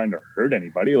trying to hurt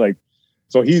anybody. Like,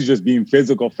 so he's just being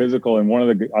physical. And one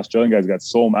of the Australian guys got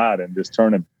so mad and just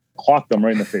turned and clocked him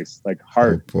right in the face, like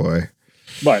hard. Oh boy.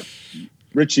 But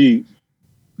Richie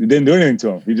didn't do anything to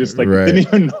him. He just didn't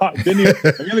even.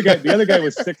 The other guy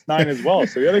was 6'9" as well,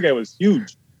 so the other guy was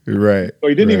huge. Right. So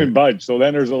he didn't even budge. So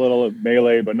then there's a little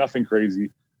melee, but nothing crazy.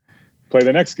 Play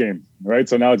the next game, right?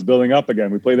 So now it's building up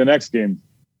again. We play the next game,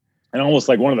 and almost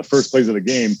like one of the first plays of the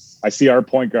game, I see our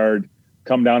point guard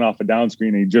come down off a down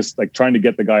screen, and he just like trying to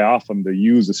get the guy off him to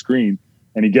use the screen,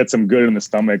 and he gets him good in the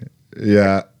stomach.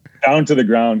 Yeah. Down to the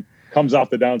ground, comes off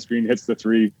the down screen, hits the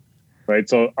 3. Right.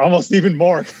 So almost even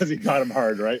more because he got him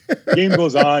hard. Right. Game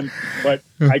goes on. But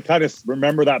I kind of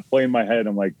remember that play in my head.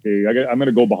 I'm like, hey, I'm going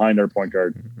to go behind our point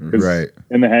guard. Right.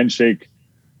 In the handshake,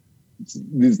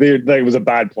 it was a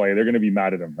bad play. They're going to be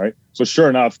mad at him. Right. So sure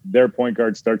enough, their point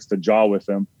guard starts to jaw with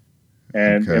him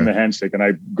and in the handshake. And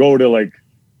I go to like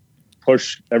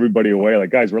push everybody away. Like,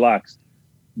 guys, relax.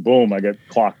 Boom. I get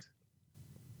clocked.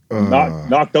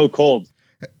 Knocked out cold.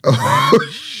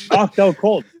 Knocked out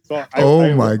cold.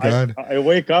 So my God. I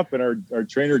wake up and our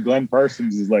trainer, Glenn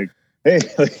Parsons, is like, hey,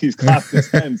 like he's clapped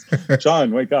his hands.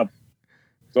 Sean, wake up.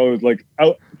 So it was like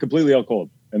completely out cold.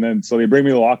 And then, so they bring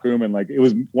me to the locker room, and like, it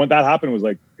was, when that happened,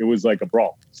 it was like a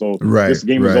brawl. So this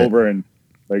game was over, and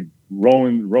like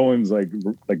Rowan's like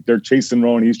they're chasing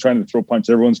Rowan. He's trying to throw punch.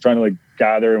 Everyone's trying to like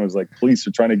gather, and was like police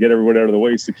are trying to get everybody out of the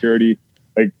way. Security,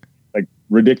 like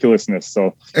ridiculousness.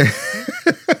 So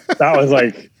that was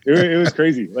like it was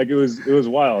crazy. Like it was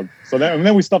wild. So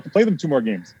then we stopped to play them 2 more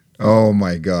games. Oh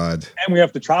my God! And we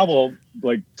have to travel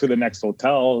like to the next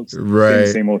hotel, right?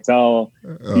 Same hotel,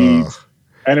 eat.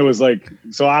 And it was like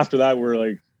so. After that, we're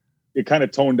like it kind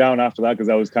of toned down after that because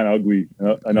that was kind of ugly,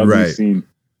 an ugly scene.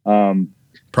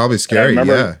 Probably scary,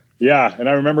 yeah. And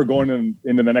I remember going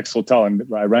into the next hotel, and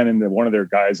I ran into one of their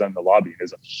guys on the lobby.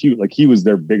 He's huge, like he was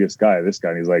their biggest guy. This guy,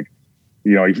 and he's like,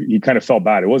 you know, he kind of felt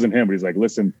bad. It wasn't him, but he's like,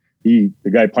 listen, the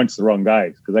guy punched the wrong guy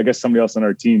because I guess somebody else on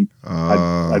our team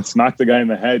had smacked the guy in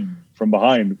the head from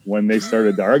behind when they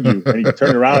started to argue, and he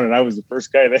turned around, and I was the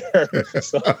first guy there.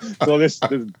 so this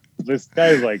guy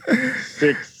is like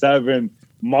 6'7".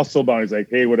 Muscle bound. He's like,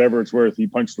 hey, whatever it's worth, he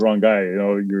punched the wrong guy. You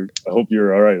know, I hope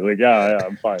you're all right. Like, yeah,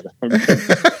 I'm fine.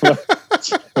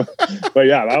 But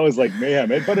yeah, that was like mayhem.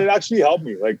 But it actually helped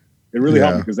me. Like, it really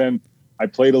helped me because then I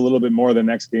played a little bit more the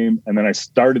next game, and then I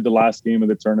started the last game of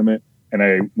the tournament,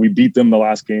 and we beat them the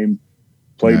last game,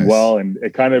 played well, and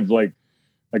it kind of like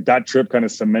that trip kind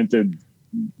of cemented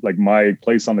like my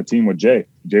place on the team with Jay.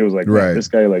 Jay was like, this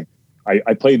guy, like,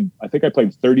 I think I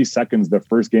played 30 seconds the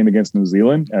first game against New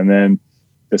Zealand, and then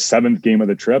the 7th game of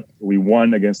the trip, we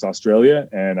won against Australia,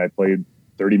 and I played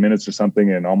 30 minutes or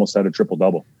something and almost had a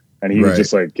triple-double. And he was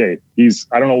just like, okay,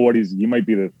 I don't know what he might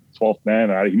be the 12th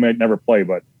man. He might never play,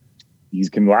 but he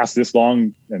can last this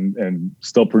long and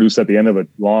still produce at the end of a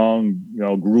long, you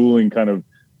know, grueling kind of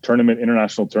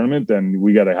international tournament, then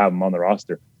we got to have him on the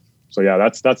roster. So yeah,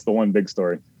 that's the one big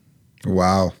story.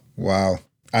 Wow.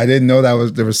 I didn't know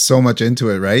there was so much into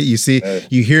it, right? You see,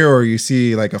 you hear or you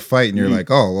see like a fight and you're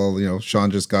like, oh, well, you know, Sean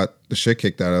just got the shit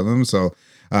kicked out of him. So,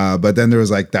 but then there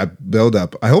was like that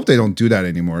buildup. I hope they don't do that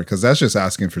anymore because that's just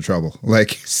asking for trouble.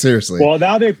 Like, seriously. Well,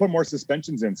 now they put more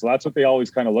suspensions in. So that's what they always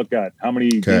kind of look at. How many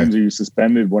games are you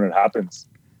suspended when it happens?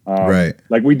 Right.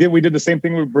 Like we did the same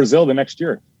thing with Brazil the next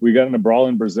year. We got in a brawl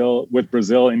in Brazil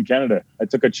in Canada. I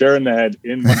took a chair in the head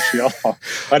in Montreal.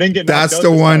 I didn't get knocked out.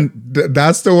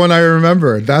 That's the one I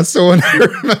remember. That's the one I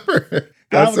remember.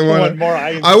 That's the one.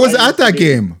 I was at that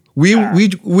game.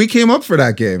 We came up for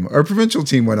that game. Our provincial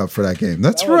team went up for that game.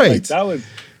 That's right. I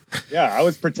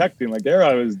was protecting. Like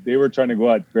they were trying to go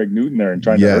at Greg Newton there and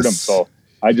trying to hurt him. So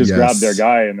I just grabbed their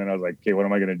guy, and then I was like, okay, what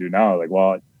am I going to do now? Like,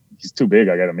 well, he's too big.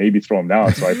 I got to maybe throw him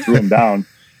down. So I threw him down,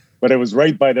 but it was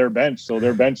right by their bench. So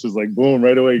their bench was like, boom,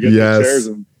 right away, get the chairs.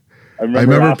 And I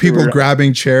remember people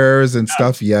grabbing chairs and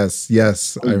stuff. Yes.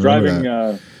 I was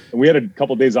driving. We had a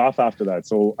couple of days off after that.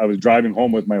 So I was driving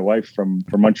home with my wife from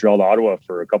Montreal to Ottawa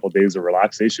for a couple of days of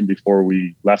relaxation before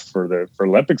we left for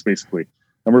Olympics, basically.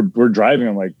 And we're driving.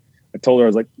 I'm like, I told her, I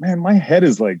was like, man, my head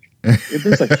is like,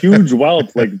 there's a huge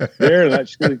welt like there. That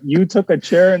she's like, you took a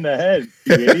chair in the head,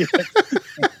 you idiot.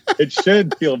 It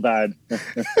should feel bad.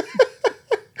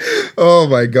 Oh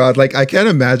my God. Like, I can't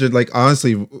imagine, like,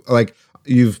 honestly, like,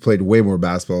 you've played way more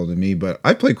basketball than me, but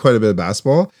I played quite a bit of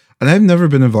basketball, and I've never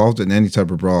been involved in any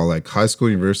type of brawl, like high school,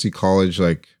 university, college,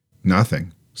 like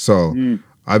nothing. So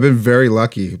I've been very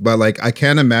lucky, but like, I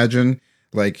can't imagine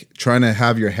like trying to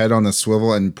have your head on a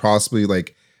swivel and possibly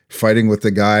like fighting with the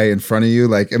guy in front of you.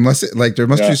 Like there must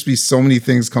just be so many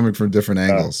things coming from different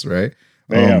angles, right?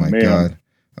 Oh my God.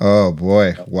 Oh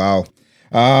boy. Wow.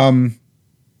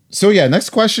 So yeah, next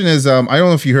question is, I don't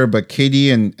know if you heard, but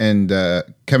KD and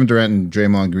Kevin Durant and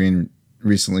Draymond Green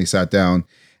recently sat down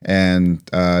and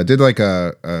did like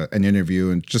an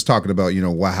interview and just talking about, you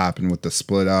know, what happened with the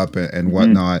split up and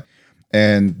whatnot.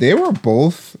 And they were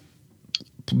both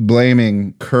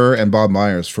blaming Kerr and Bob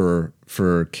Myers for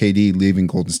KD leaving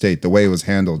Golden State, the way it was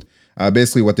handled.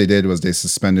 Basically what they did was they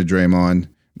suspended Draymond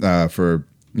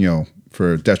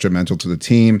for detrimental to the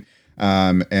team.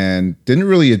 And didn't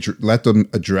really let them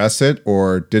address it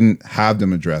or didn't have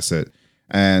them address it.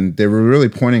 And they were really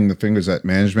pointing the fingers at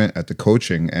management, at the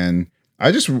coaching. And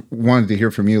I just wanted to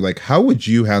hear from you, like, how would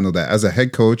you handle that as a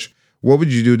head coach? What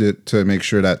would you do to make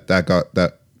sure that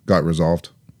got resolved?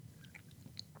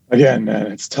 Again,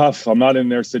 man, it's tough. I'm not in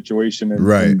their situation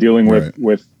and dealing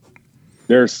with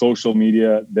their social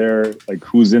media, their like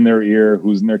who's in their ear,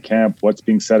 who's in their camp, what's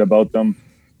being said about them.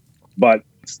 But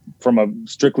from a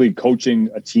strictly coaching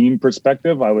a team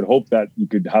perspective, I would hope that you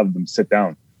could have them sit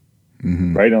down.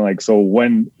 Right. And like, so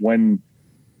when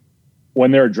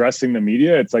they're addressing the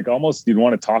media, it's like almost you'd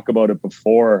want to talk about it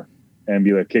before and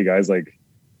be like, okay, guys, like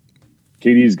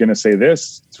KD's going to say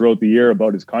this throughout the year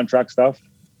about his contract stuff.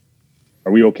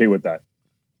 Are we okay with that?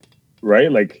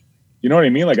 Right. Like, you know what I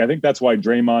mean? Like, I think that's why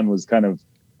Draymond was kind of,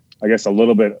 I guess, a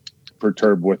little bit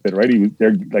perturbed with it, right?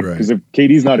 They're like, Right. because if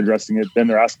KD's not addressing it, then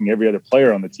they're asking every other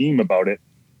player on the team about it,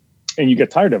 and you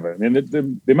get tired of it. And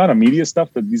the amount of media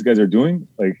stuff that these guys are doing,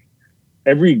 like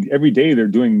every day they're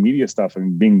doing media stuff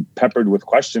and being peppered with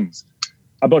questions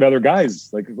about other guys.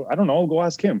 Like, I don't know, go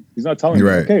ask him. He's not telling you.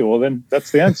 Right. Okay, well then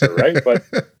that's the answer, right? But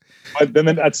then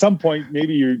at some point,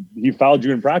 maybe he fouled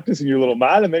you in practice and you're a little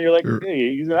mad, and then you're like,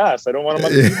 hey, he's an ass. I don't want him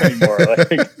on the team anymore.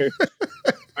 Like,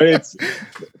 it's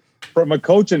from a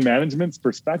coach and management's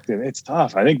perspective, it's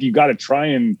tough. I think you got to try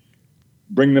and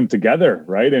bring them together,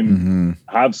 right? And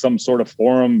have some sort of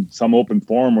forum, some open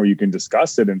forum where you can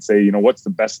discuss it and say, what's the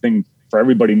best thing for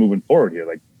everybody moving forward here?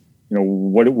 Like,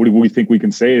 what do we think we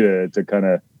can say to kind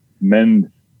of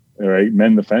mend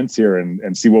the fence here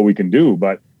and see what we can do?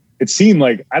 But it seemed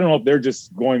like, I don't know if they're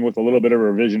just going with a little bit of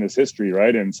revisionist history,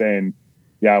 right? And saying,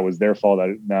 yeah, it was their fault.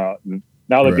 Now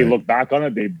that they look back on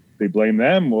it, they blame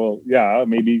them. Well, yeah,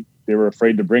 maybe they were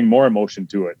afraid to bring more emotion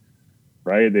to it,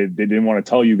 right? They didn't want to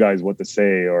tell you guys what to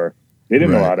say, or they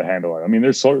didn't know how to handle it. I mean,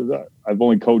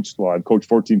 I've coached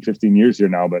 14, 15 years here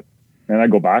now, but I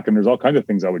go back and there's all kinds of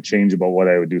things I would change about what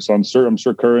I would do. So I'm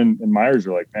sure Kerr and Myers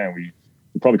are like, man, we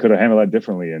probably could have handled that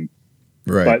differently. And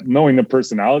but knowing the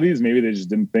personalities, maybe they just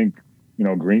didn't think,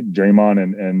 Draymond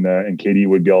and KD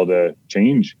would be able to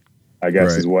change, I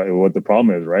guess is what the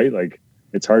problem is, right? Like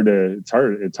it's hard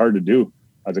to do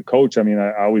as a coach. I mean,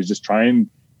 I always just try and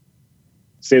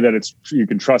say that you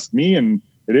can trust me, and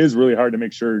it is really hard to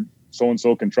make sure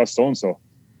so-and-so can trust so-and-so.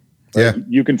 Like,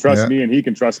 you can trust me and he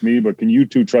can trust me, but can you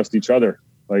two trust each other?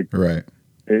 Like,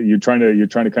 you're trying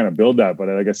to kind of build that. But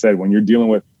like I said, when you're dealing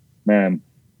with, man,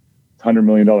 $100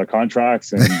 million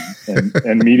contracts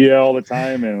and media all the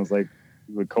time, and it was like,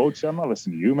 the coach, I'm not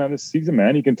listening to you, man. He's a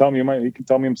man. He can tell me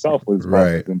himself what his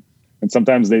process. And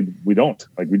sometimes we don't,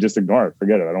 like, we just ignore it.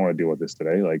 Forget it. I don't want to deal with this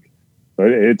today. Like, but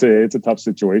it's a tough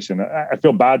situation. I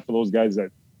feel bad for those guys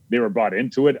that they were brought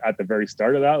into it at the very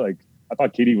start of that. Like, I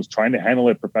thought KD was trying to handle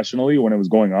it professionally when it was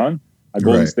going on at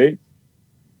Golden State,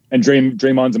 and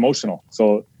Draymond's emotional.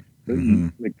 So like,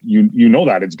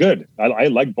 that it's good. I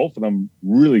like both of them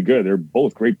really good. They're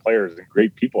both great players and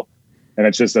great people. And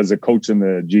it's just, as a coach and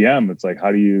the GM, it's like,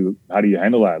 how do you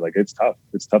handle that? Like, it's tough.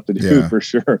 It's tough to do for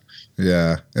sure.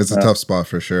 Yeah. It's a tough spot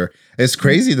for sure. It's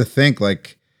crazy to think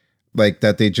like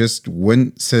that they just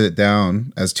wouldn't sit it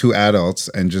down as two adults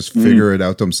and just figure it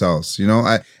out themselves.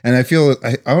 I feel,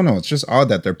 I don't know, it's just odd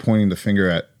that they're pointing the finger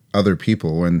at other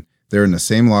people when they're in the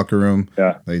same locker room.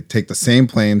 Yeah. They take the same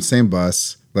plane, same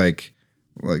bus, like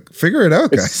figure it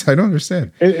out, guys. I don't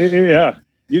understand.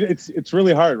 It's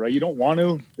really hard, right? You don't want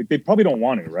to, like, they probably don't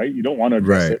want to, right? You don't want to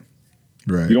address it.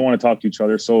 Right. You don't want to talk to each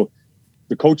other. So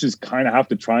the coaches kind of have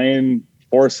to try and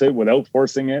force it without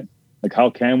forcing it. Like, how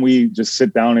can we just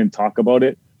sit down and talk about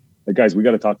it? Like, guys, we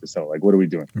got to talk this out. Like, what are we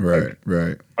doing? Right.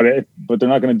 But they're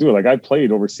not going to do it. Like, I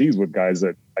played overseas with guys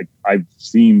that I've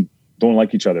seen don't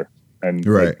like each other, and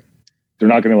like, they're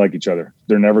not going to like each other.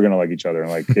 They're never going to like each other.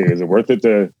 And like, hey, is it worth it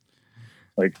to?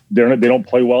 Like, they don't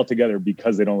play well together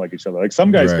because they don't like each other. Like,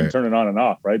 some guys can turn it on and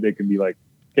off, right? They can be like,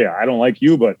 okay, I don't like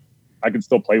you, but I can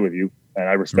still play with you, and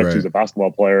I respect you as a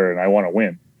basketball player, and I want to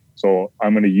win. So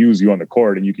I'm going to use you on the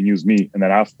court, and you can use me. And then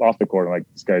off the court, I'm like,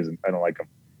 this guy's, I don't like him.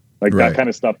 Like, that kind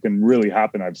of stuff can really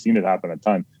happen. I've seen it happen a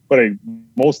ton. But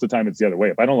most of the time, it's the other way.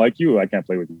 If I don't like you, I can't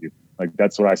play with you. Like,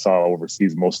 that's what I saw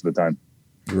overseas most of the time.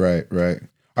 Right.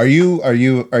 Are you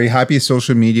happy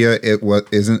social media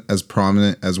isn't as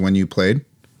prominent as when you played?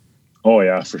 Oh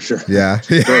yeah, for sure. Yeah.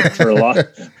 for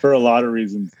a lot of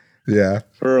reasons. Yeah.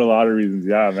 For a lot of reasons.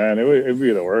 Yeah, man. It'd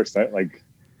be the worst. Like,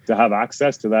 to have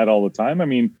access to that all the time. I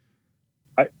mean,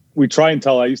 I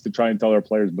used to try and tell our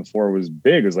players before it was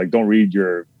big, is like, don't read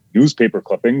your newspaper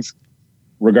clippings,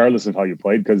 regardless of how you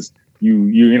played, because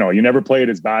you never played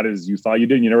as bad as you thought you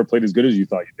did, and you never played as good as you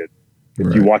thought you did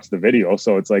if you watch the video.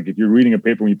 So it's like, if you're reading a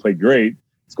paper when you played great,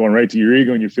 it's going right to your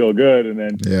ego and you feel good, and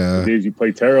then the days you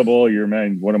play terrible, you're,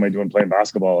 man, what am I doing playing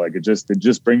basketball? Like, it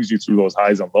just brings you through those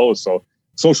highs and lows. So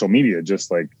social media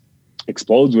just like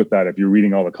explodes with that. If you're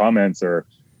reading all the comments, or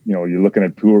you're looking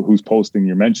at who's posting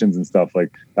your mentions and stuff,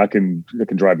 like, that can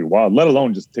drive you wild, let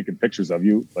alone just taking pictures of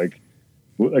you. Like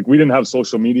we didn't have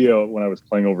social media when I was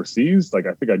playing overseas. Like,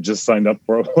 I think I just signed up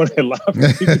for it when I left.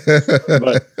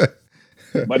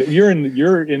 But you're in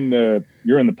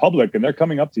the public, and they're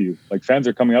coming up to you. Like, fans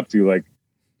are coming up to you. Like,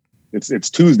 it's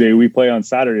Tuesday, we play on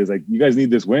Saturday. It's like, you guys need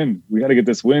this win. We got to get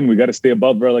this win. We got to stay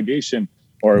above relegation,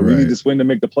 or we need this win to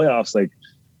make the playoffs. Like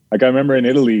I remember in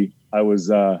Italy, I was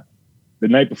the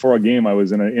night before a game, I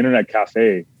was in an internet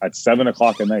cafe at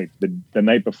 7:00 at night. The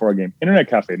night before a game, internet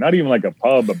cafe, not even like a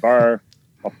pub, a bar,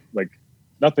 like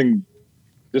nothing,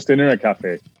 just an internet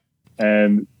cafe.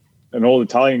 and an old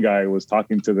Italian guy was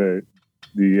talking to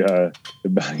the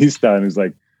barista, and he's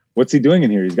like, "What's he doing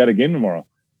in here? He's got a game tomorrow."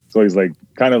 So he's like,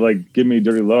 kind of like giving me a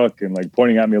dirty look and like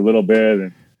pointing at me a little bit,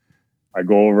 and I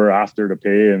go over after to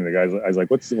pay, and I was like,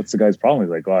 "What's the guy's problem?"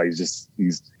 He's like, "Oh,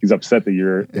 he's upset that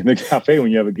you're in the cafe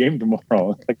when you have a game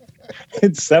tomorrow." Like,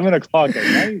 it's 7 o'clock at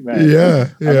night,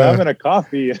 man. I'm having a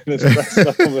coffee and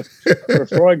espresso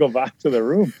before I go back to the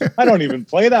room. I don't even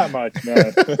play that much,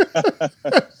 man.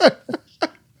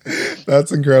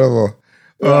 That's incredible.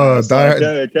 Yeah, so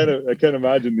I can't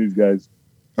imagine these guys.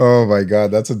 Oh my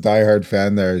God, that's a diehard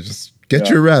fan there. Just get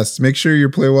your rest. Make sure you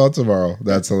play well tomorrow.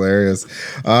 That's hilarious.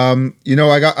 You know,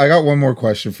 I got one more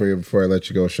question for you before I let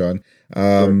you go, Sean.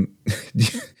 Sure.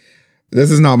 This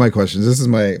is not my question. This is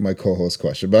my co-host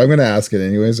question, but I'm going to ask it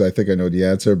anyways. I think I know the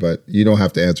answer, but you don't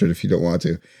have to answer it if you don't want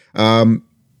to.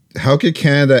 How could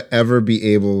Canada ever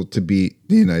be able to beat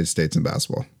the United States in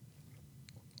basketball?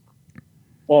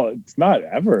 Well, it's not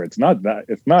ever. It's not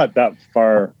that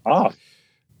far off.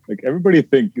 Like, everybody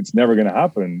think it's never going to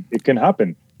happen. It can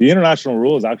happen. The international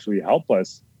rules actually help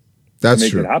us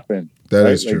make it happen. That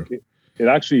is true. Like, it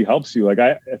actually helps you. Like,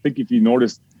 I think if you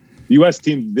notice, the U.S.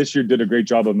 team this year did a great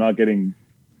job of not getting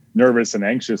nervous and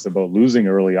anxious about losing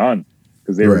early on,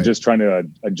 because they were just trying to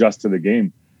adjust to the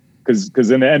game.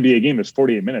 Because in the NBA game, there's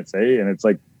 48 minutes, and it's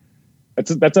like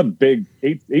that's a big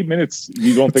 8 minutes.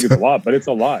 You don't think it's a lot, but it's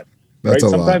a lot. That's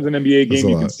right? Sometimes in an NBA game,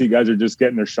 you can see guys are just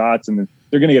getting their shots, and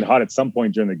they're going to get hot at some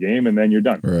point during the game, and then you're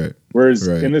done. Right. Whereas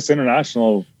in this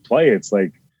international play, it's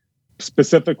like,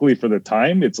 specifically for the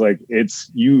time, it's like, it's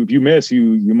you. If you miss,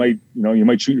 you might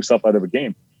shoot yourself out of a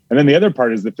game. And then the other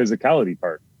part is the physicality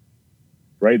part,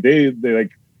 right? They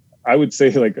like, I would say,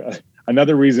 like,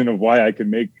 another reason of why I could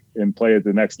make and play at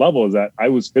the next level is that I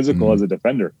was physical as a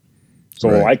defender,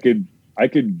 so I could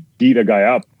beat a guy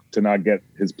up to not get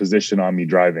his position on me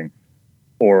driving,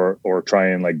 or try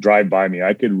and like drive by me.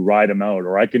 I could ride him out,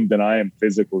 or I can deny him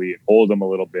physically, hold him a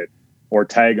little bit, or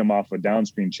tag him off a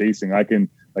downscreen chasing. I can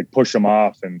like push him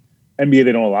off, and NBA,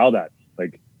 they don't allow that.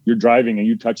 Like, you're driving and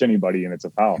you touch anybody and it's a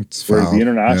foul. Whereas the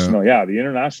international, the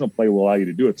international play will allow you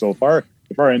to do it. So if our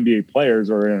NBA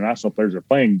players or international players are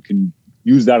playing can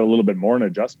use that a little bit more and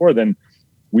adjust for it, then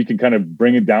we can kind of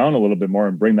bring it down a little bit more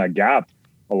and bring that gap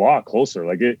a lot closer.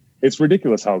 Like, it's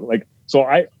ridiculous how, like, so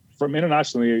from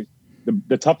internationally,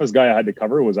 the toughest guy I had to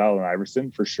cover was Allen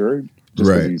Iverson, for sure. Just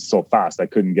because he's so fast, I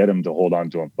couldn't get him to hold on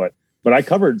to him. But I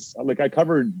covered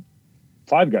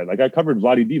 5 guys. Like, I covered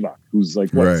Vlade Divac, who's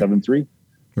like 7'3".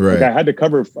 Right. Like, I had to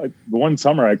cover the one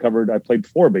summer I played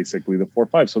 4, basically the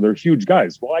 4-5. So they're huge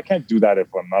guys. Well, I can't do that if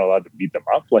I'm not allowed to beat them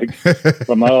up. Like, if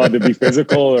I'm not allowed to be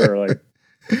physical or like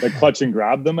clutch and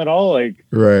grab them at all. Like,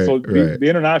 so the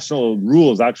international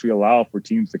rules actually allow for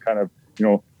teams to kind of,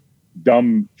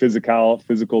 dumb physical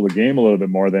the game a little bit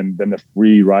more than the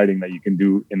free riding that you can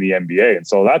do in the NBA. And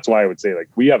so that's why I would say, like,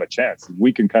 we have a chance.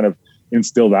 We can kind of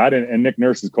instill that. And Nick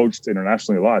Nurse has coached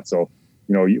internationally a lot. So,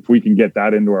 if we can get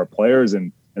that into our players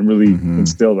and really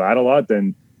instill that a lot,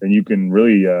 then you can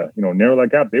really, narrow that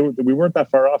gap. We weren't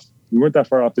that far off. We weren't that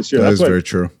far off this year. That's very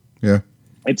true. Yeah.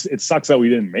 It sucks that we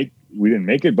didn't make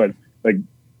it, but like,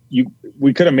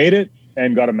 we could have made it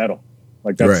and got a medal.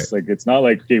 Like, that's like, it's not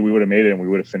like, okay, we would have made it and we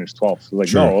would have finished 12th. So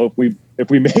like, no, if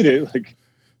we made it, like,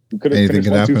 we could have finished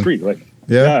 1, 2, 3. Like,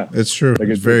 it's true. Like,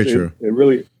 it's very true. It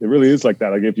really is like that.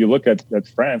 Like, if you look at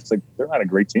France, like, they're not a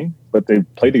great team, but they've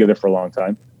played together for a long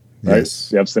time. Right. Yes.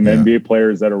 They have some NBA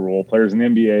players that are role players in the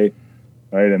NBA,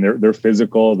 right? And they're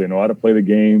physical. They know how to play the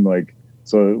game. Like,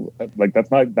 so like, that's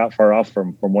not that far off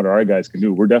from what our guys can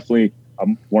do. We're definitely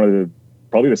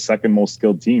probably the second most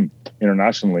skilled team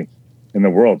internationally in the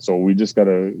world. So we just got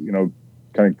to,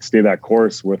 kind of stay that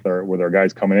course with our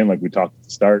guys coming in, like we talked at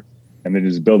the start, and then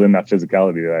just build in that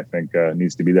physicality that I think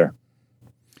needs to be there.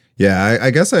 Yeah, I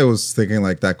guess I was thinking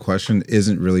like that question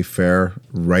isn't really fair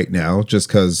right now, just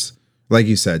because, like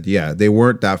you said, they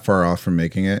weren't that far off from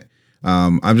making it.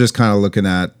 I'm just kind of looking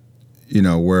at,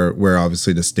 where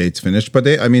obviously the States finished, but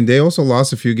they also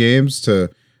lost a few games to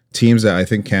teams that I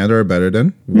think Canada are better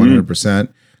than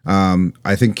 100%.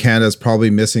 I think Canada's probably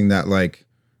missing that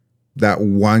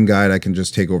one guy that can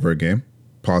just take over a game,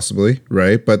 possibly,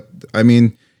 right? But I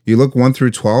mean, you look 1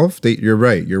 through 12, you're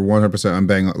right. You're 100%. I'm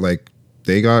bang, like,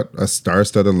 they got a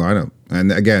star-studded lineup,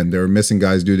 and again, they were missing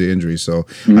guys due to injury. So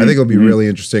I think it'll be really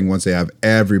interesting once they have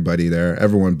everybody there,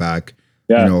 everyone back.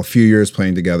 A few years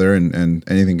playing together, and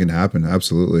anything can happen.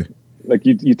 Absolutely. Like,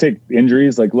 you take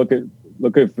injuries. Like, look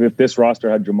if this roster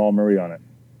had Jamal Murray on it.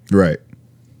 Right.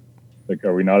 Like,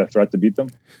 are we not a threat to beat them?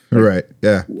 Right.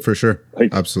 Yeah, for sure.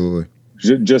 Like, absolutely.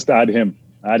 Just add him.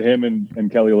 add him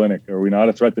and Kelly Olynyk. Are we not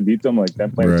a threat to beat them? Like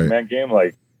them playing a 2-man game,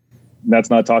 like that's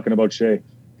not talking about Shea.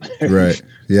 Right.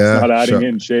 Yeah. Not adding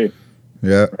in Shea.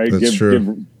 Yeah, right. That's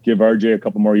true. Give RJ a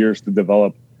couple more years to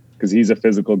develop because he's a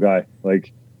physical guy.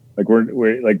 Like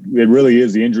we're like it really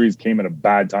is. The injuries came at a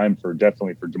bad time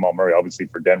definitely for Jamal Murray. Obviously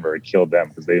for Denver, it killed them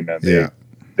because they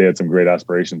had some great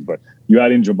aspirations. But you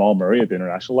add in Jamal Murray at the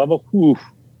international level, you're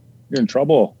in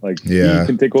trouble. Like he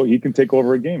can take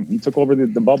over a game. He took over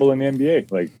the bubble in the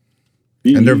NBA. Like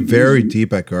and they're very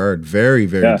deep at guard, very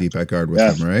deep at guard with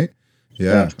him, right?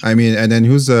 Yeah. I mean, and then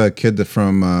who's the kid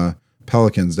from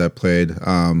Pelicans that played?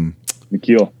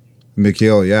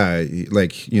 Mikhail, yeah.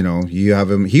 Like, you know, you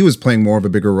have him. He was playing more of a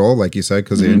bigger role, like you said,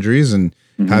 because of injuries, and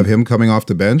have him coming off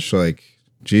the bench. Like,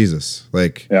 Jesus.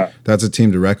 Like, that's a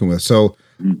team to reckon with. So,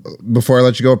 before I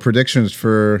let you go, predictions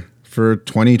for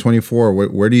 2024,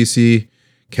 where do you see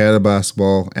Canada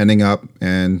basketball ending up,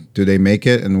 and do they make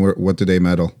it, and what do they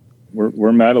medal? We're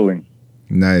medaling.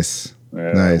 Nice.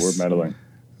 Yeah, nice. We're medaling.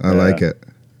 I like it.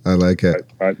 I like it.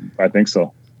 I think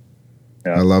so.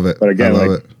 Yeah. I love it. But again, I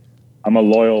love it. I'm a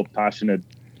loyal, passionate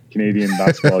Canadian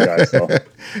basketball guy. So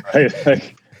I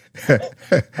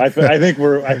think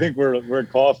we're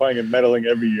qualifying and medaling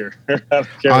every year.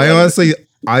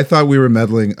 I thought we were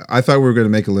medaling. I thought we were going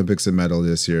to make Olympics and medal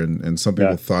this year, and some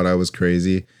people thought I was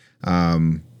crazy.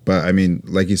 But I mean,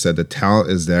 like you said, the talent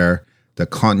is there. The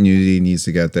continuity needs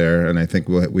to get there, and I think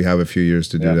we have a few years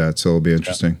to do that. So it'll be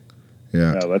interesting.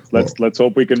 Yeah. Let's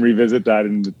hope we can revisit that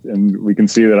and we can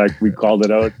see that we called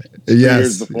it out 2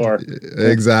 years before.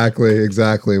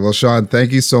 Exactly. Well, Sean,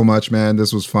 thank you so much, man.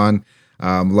 This was fun.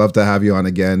 Love to have you on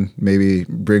again. Maybe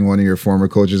bring one of your former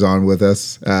coaches on with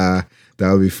us. That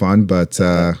would be fun. But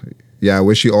I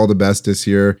wish you all the best this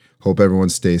year. Hope everyone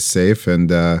stays safe, and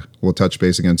we'll touch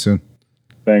base again soon.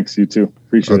 Thanks. You too.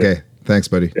 Appreciate it. Okay. Thanks,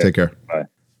 buddy. Take care. Bye.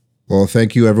 Well,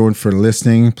 thank you everyone for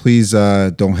listening. Please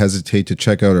don't hesitate to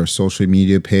check out our social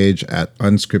media page at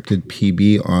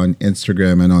UnscriptedPB on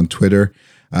Instagram and on Twitter.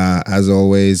 As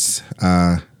always,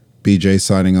 BJ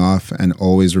signing off, and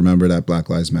always remember that Black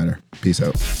Lives Matter. Peace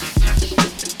out.